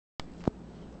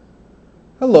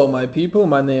Hello my people,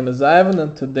 my name is Ivan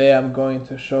and today I'm going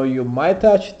to show you my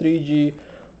Touch 3G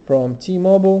from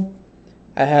T-Mobile.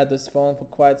 I had this phone for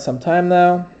quite some time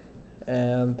now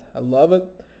and I love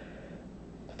it.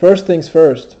 First things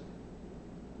first,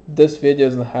 this video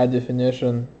is in high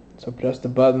definition, so press the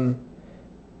button.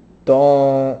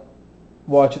 Don't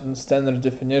watch it in standard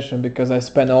definition because I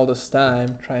spent all this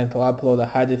time trying to upload a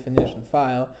high definition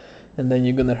file and then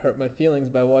you're gonna hurt my feelings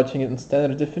by watching it in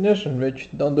standard definition, which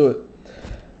don't do it.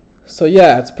 So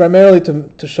yeah, it's primarily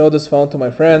to show this phone to my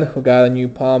friend who got a new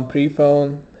Palm Pre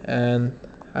phone and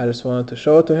I just wanted to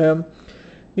show it to him.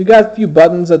 You got a few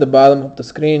buttons at the bottom of the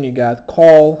screen. You got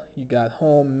call, you got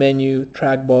home, menu,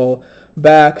 trackball,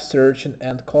 back, search, and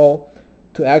end call.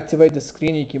 To activate the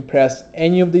screen you can press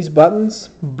any of these buttons,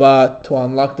 but to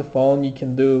unlock the phone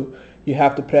you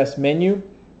have to press menu.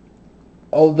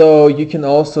 Although you can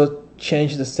also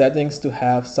change the settings to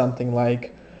have something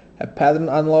like a pattern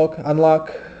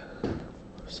unlock.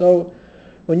 So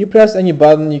when you press any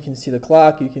button you can see the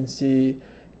clock, you can see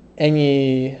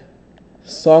any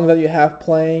song that you have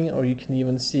playing, or you can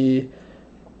even see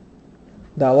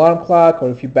the alarm clock, or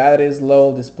if your battery is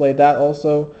low, display that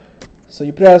also. So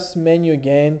you press menu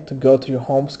again to go to your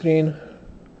home screen.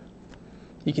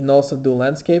 You can also do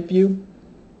landscape view.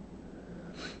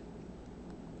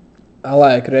 I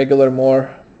like regular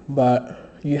more, but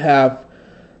you have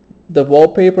the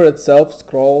wallpaper itself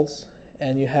scrolls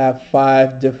and you have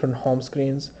 5 different home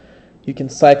screens. You can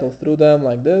cycle through them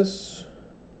like this.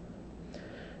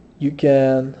 You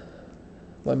can,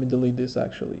 let me delete this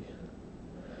actually.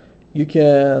 You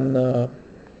can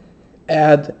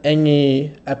add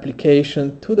any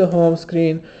application to the home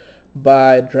screen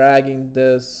by dragging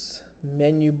this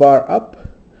menu bar up.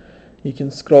 You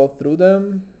can scroll through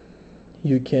them,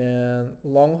 you can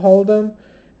long hold them,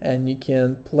 and you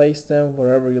can place them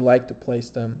wherever you like to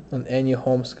place them on any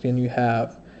home screen you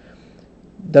have.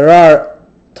 There are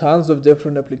tons of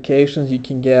different applications you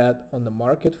can get on the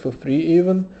market for free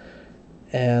even,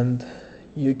 and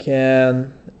you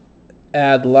can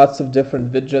add lots of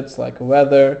different widgets like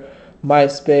weather,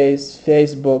 MySpace,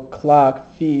 Facebook,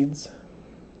 clock, feeds.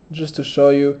 Just to show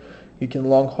you, you can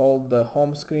long hold the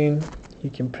home screen,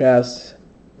 you can press,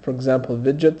 for example,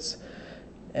 widgets,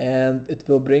 and it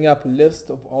will bring up a list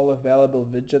of all available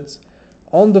widgets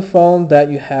on the phone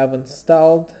that you have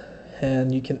installed,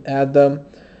 and you can add them.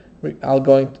 I'm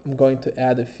going to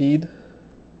add a feed.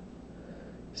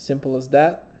 Simple as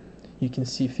that. You can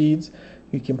see feeds.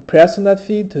 You can press on that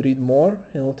feed to read more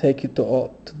and it will take you to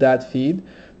that feed.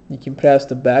 You can press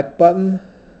the back button.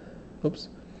 Oops.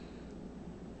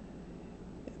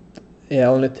 Yeah,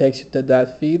 only takes you to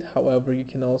that feed. However, you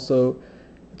can also,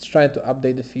 it's trying to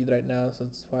update the feed right now, so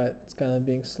that's why it's kind of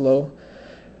being slow.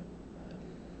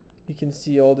 You can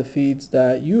see all the feeds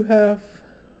that you have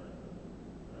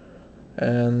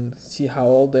and see how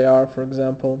old they are, for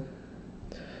example.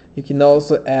 You can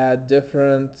also add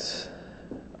different,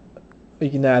 you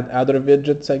can add other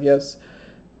widgets, I guess.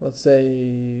 Let's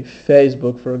say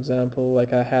Facebook, for example,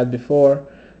 like I had before,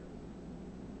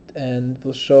 and it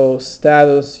will show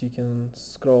status. You can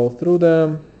scroll through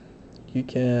them. You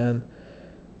can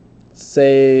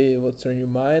say what's on your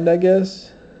mind, I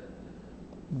guess.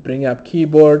 Bring up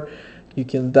keyboard. You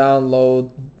can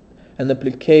download an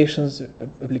application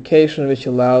which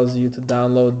allows you to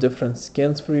download different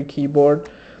skins for your keyboard.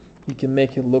 You can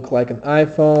make it look like an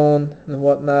iPhone and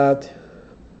whatnot.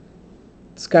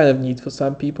 It's kind of neat for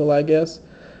some people, I guess.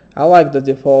 I like the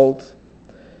default.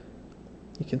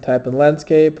 You can type in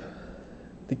landscape.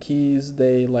 The keys,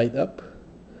 they light up.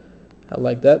 I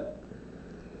like that.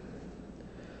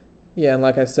 Yeah, and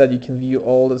like I said, you can view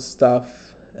all this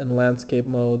stuff in landscape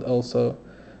mode also,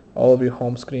 all of your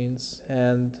home screens,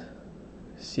 and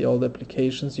see all the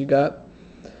applications you got.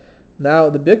 Now,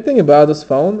 the big thing about this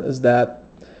phone is that,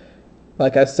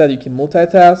 like I said, you can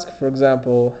multitask. For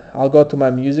example, I'll go to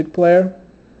my music player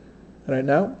right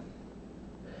now,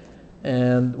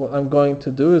 and what I'm going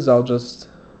to do is I'll just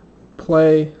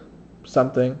play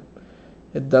something.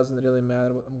 It doesn't really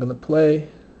matter what I'm gonna play.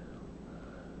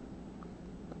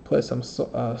 Play some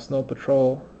Snow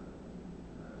Patrol.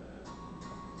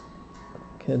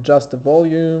 Can adjust the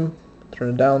volume,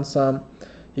 turn it down some.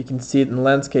 You can see it in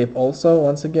landscape also,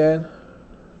 once again.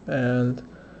 And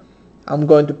I'm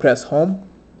going to press home.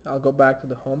 I'll go back to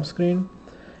the home screen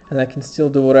and I can still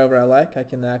do whatever I like. I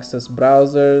can access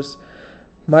browsers,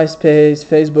 MySpace,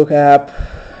 Facebook app,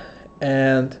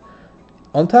 and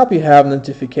on top you have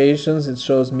notifications. It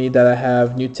shows me that I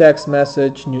have new text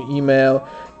message, new email.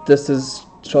 This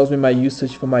shows me my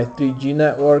usage for my 3G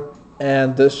network,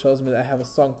 and this shows me that I have a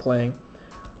song playing.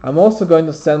 I'm also going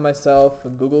to send myself a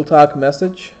Google Talk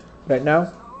message right now,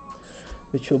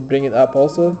 which will bring it up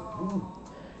also.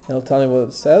 It'll tell me what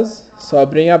it says. So I'll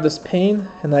bring up this pane,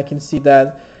 and I can see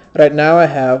that right now I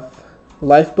have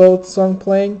Lifeboat song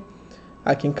playing.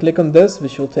 I can click on this,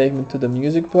 which will take me to the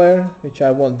music player, which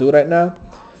I won't do right now.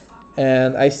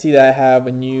 And I see that I have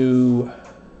a new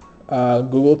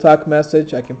Google Talk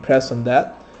message. I can press on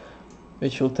that,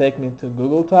 which will take me to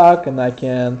Google Talk, and I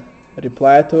can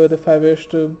reply to it if I wish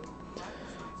to.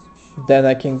 Then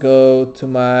I can go to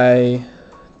my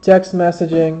text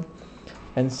messaging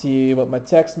and see what my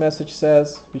text message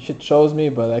says, which it shows me,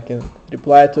 but I can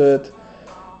reply to it.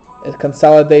 It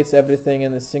consolidates everything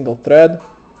in a single thread,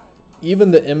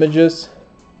 even the images.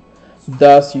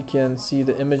 Thus you can see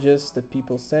the images that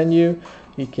people send you.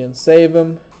 You can save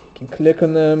them, you can click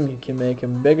on them, you can make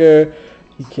them bigger,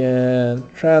 you can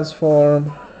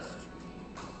transform.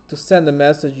 To send a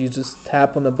message, you just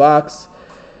tap on the box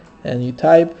and you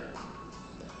type.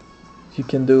 You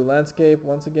can do landscape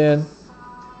once again.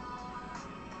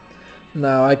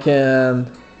 Now I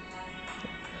can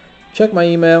check my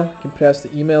email. You can press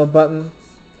the email button.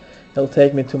 It'll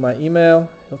take me to my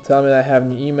email. It'll tell me that I have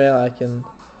an email. I can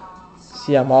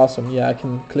see I'm awesome. Yeah, I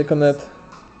can click on it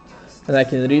and I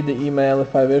can read the email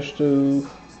if I wish to.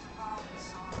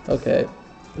 Okay,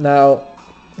 now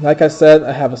like I said,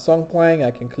 I have a song playing.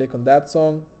 I can click on that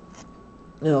song.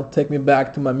 It'll take me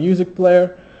back to my music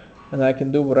player, and I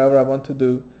can do whatever I want to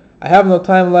do. I have no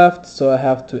time left, so I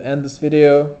have to end this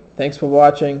video. Thanks for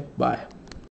watching. Bye.